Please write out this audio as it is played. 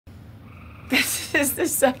This is the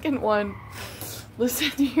second one.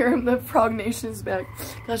 Listen to hear him, the Frog Nation's back.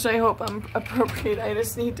 Gosh, I hope I'm appropriate. I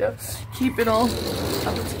just need to keep it all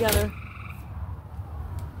up together.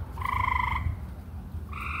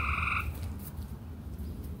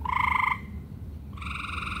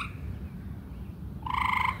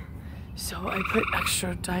 So I put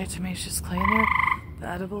extra diatomaceous clay in there, the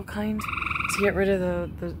edible kind, to get rid of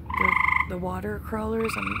the water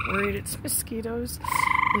crawlers. I'm worried it's mosquitoes.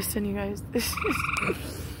 Listen, you guys, this is...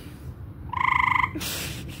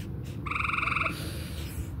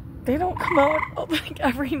 They don't come out like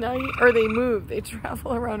every night, or they move. They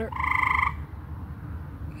travel around her.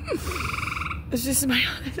 It's just my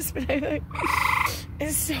husband. I think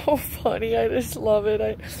it's so funny. I just love it.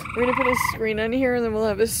 We're gonna put a screen on here, and then we'll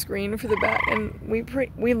have a screen for the back. And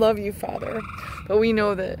we love you, Father, but we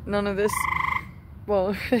know that none of this.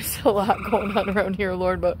 Well, there's a lot going on around here,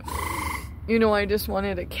 Lord. But you know, I just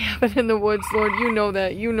wanted a cabin in the woods, Lord. You know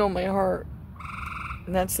that. You know my heart,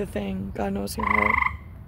 and that's the thing. God knows your heart.